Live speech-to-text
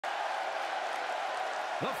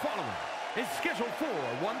The following is scheduled for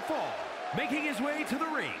one fall, making his way to the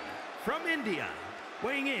ring from India,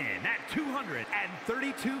 weighing in at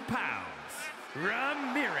 232 pounds,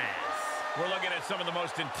 Ramirez. We're looking at some of the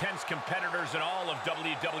most intense competitors in all of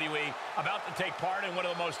WWE about to take part in one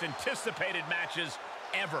of the most anticipated matches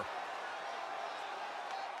ever.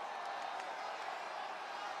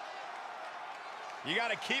 You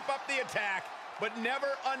got to keep up the attack, but never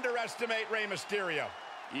underestimate Rey Mysterio.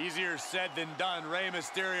 Easier said than done. Rey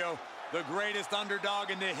Mysterio, the greatest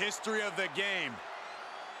underdog in the history of the game.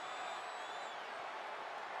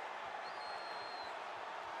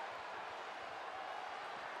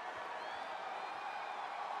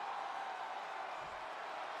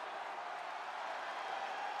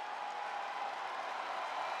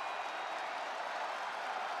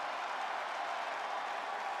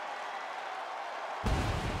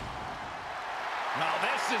 Now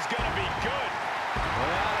this is going to be good.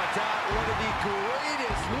 Without a doubt, one of the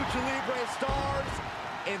greatest Lucha Libre stars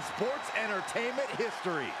in sports entertainment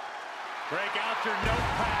history. Break out your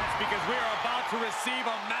notepads because we are about to receive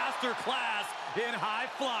a master class in high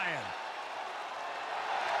flying.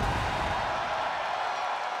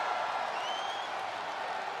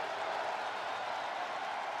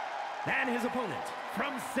 And his opponent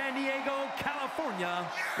from San Diego, California,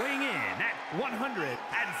 weighing in at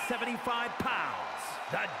 175 pounds,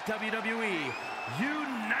 the WWE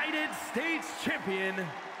United States Champion,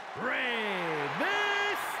 Rey Mysterio!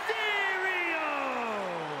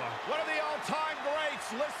 One of the all-time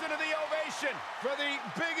greats. Listen to the ovation for the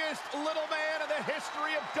biggest little man in the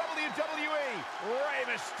history of WWE, Rey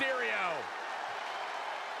Mysterio.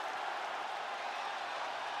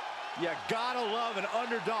 You gotta love an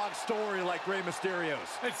underdog story like Rey Mysterio's.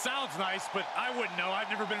 It sounds nice, but I wouldn't know. I've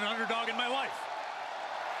never been an underdog in my life.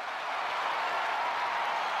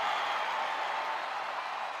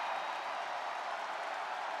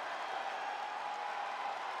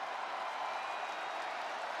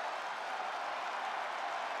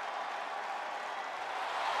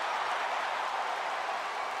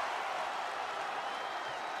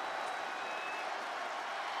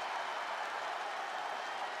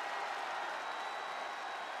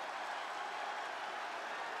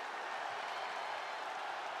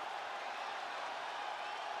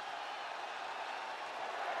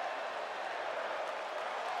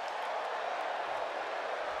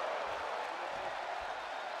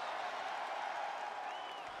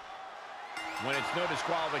 When it's no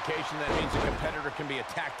disqualification, that means a competitor can be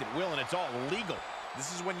attacked at will, and it's all legal.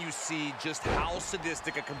 This is when you see just how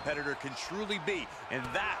sadistic a competitor can truly be, and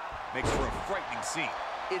that makes for a frightening scene.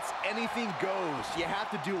 It's anything goes. You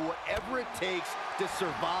have to do whatever it takes to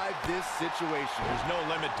survive this situation. There's no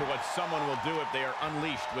limit to what someone will do if they are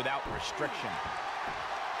unleashed without restriction.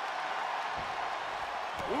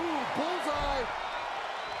 Ooh, bullseye!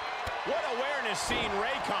 What awareness seeing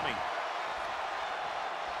Rey coming.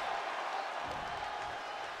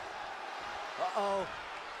 Uh-oh.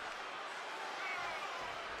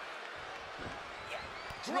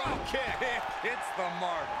 Drop kick. Hits the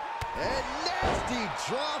mark. And nasty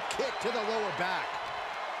drop kick to the lower back.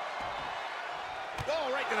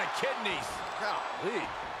 Oh, right to the kidneys. Golly.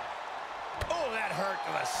 Oh, that hurt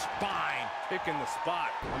to the spine. Picking the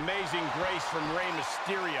spot. Amazing grace from Rey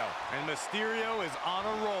Mysterio. And Mysterio is on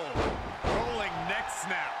a roll. Rolling neck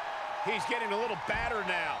snap. He's getting a little battered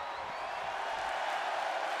now.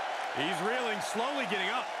 He's reeling, slowly getting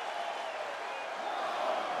up.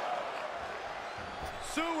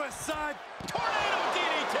 Suicide Tornado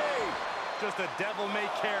DDT. Just a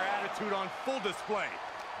devil-may-care attitude on full display.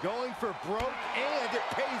 Going for broke, and it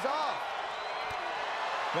pays off.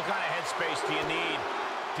 What kind of headspace do you need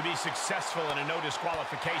to be successful in a no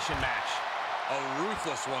disqualification match? A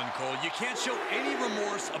ruthless one, Cole. You can't show any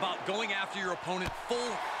remorse about going after your opponent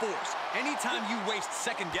full force. Anytime you waste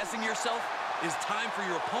second-guessing yourself, is time for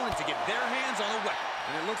your opponent to get their hands on a weapon.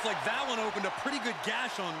 And it looks like that one opened a pretty good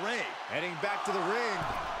gash on Rey. Heading back to the ring.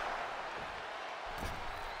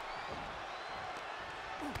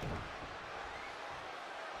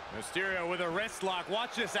 Mysterio with a wrist lock.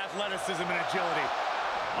 Watch this athleticism and agility.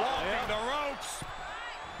 Walking the ropes.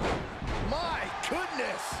 My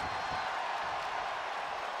goodness.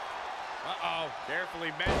 Uh-oh.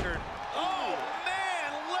 Carefully measured. Oh,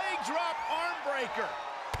 man. Leg drop arm breaker.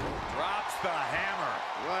 Drops the hammer.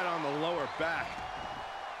 Right on the lower back.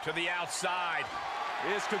 To the outside.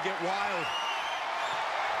 This could get wild.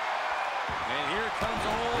 And here comes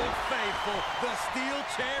Old Faithful. The steel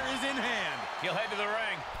chair is in hand. He'll head to the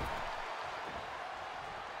ring.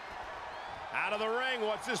 Out of the ring.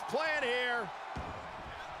 What's his plan here?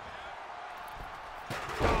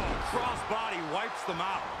 Oh, crossbody wipes them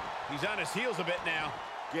out. He's on his heels a bit now.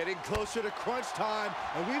 Getting closer to crunch time,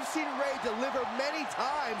 and we've seen Rey deliver many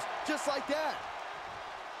times just like that.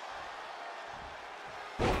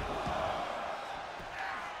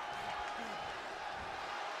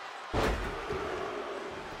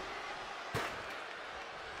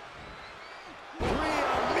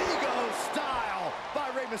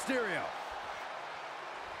 Rey Mysterio.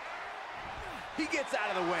 He gets out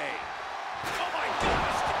of the way. Oh my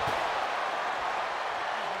gosh!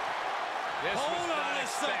 This was not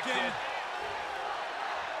expected.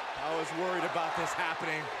 I was worried about this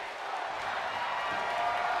happening.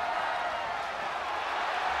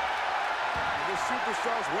 This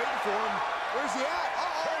superstar's waiting for him. Where's he at?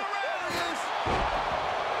 Uh-oh! There he is!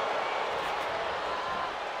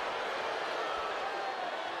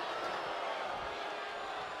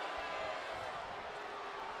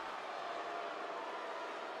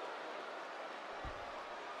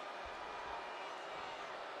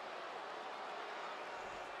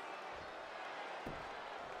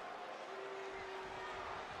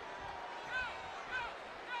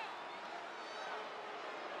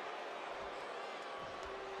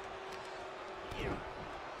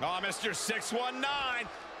 Oh, Mr. 619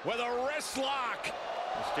 with a wrist lock.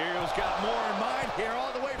 Mysterio's got more in mind here,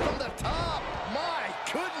 all the way from the top. My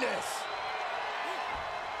goodness.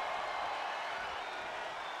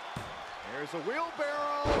 There's a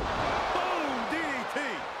wheelbarrow. Boom, DDT.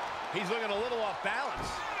 He's looking a little off balance.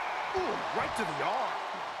 Ooh, right to the arm.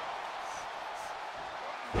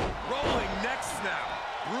 Rolling neck snap.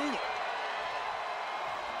 Brutal.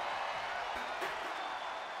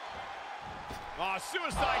 Oh,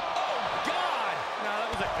 suicide. Oh, God. Now, that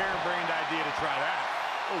was a harebrained idea to try that.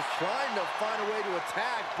 Was trying to find a way to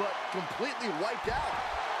attack, but completely wiped out.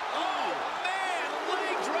 Oh, man.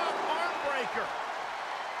 Leg drop arm breaker.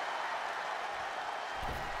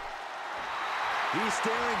 He's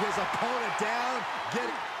staring his opponent down.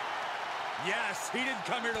 Yes, he didn't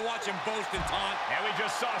come here to watch him boast and taunt. And we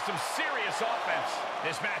just saw some serious offense.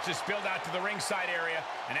 This match has spilled out to the ringside area,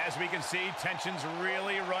 and as we can see, tension's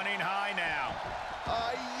really running high now.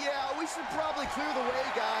 Yeah, we should probably clear the way,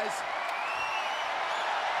 guys.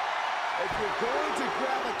 If you're going to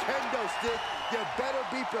grab a kendo stick, you better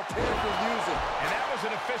be prepared to use it. And that was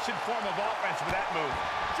an efficient form of offense with that move.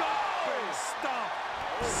 Jumping stomp.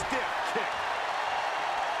 Stiff kick.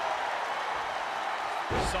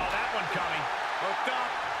 Saw that one coming. Hooked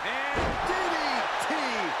up, and DDT.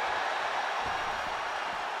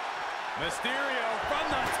 Mysterio from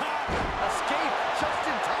the top. Escape just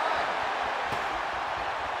in time.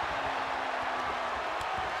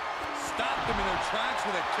 Stopped them in their tracks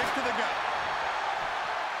with a kick to the gut.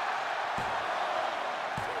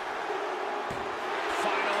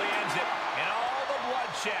 Finally ends it. And all the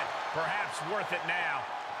bloodshed. Perhaps worth it now.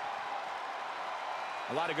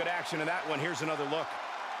 A lot of good action in that one. Here's another look.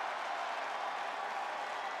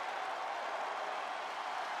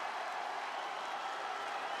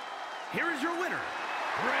 Here is your winner,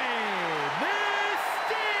 Rey Mysterio!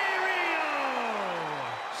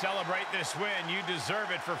 Celebrate this win. You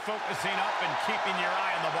deserve it for focusing up and keeping your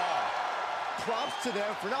eye on the ball. Props to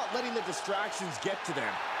them for not letting the distractions get to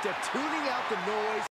them. They're tuning out the noise.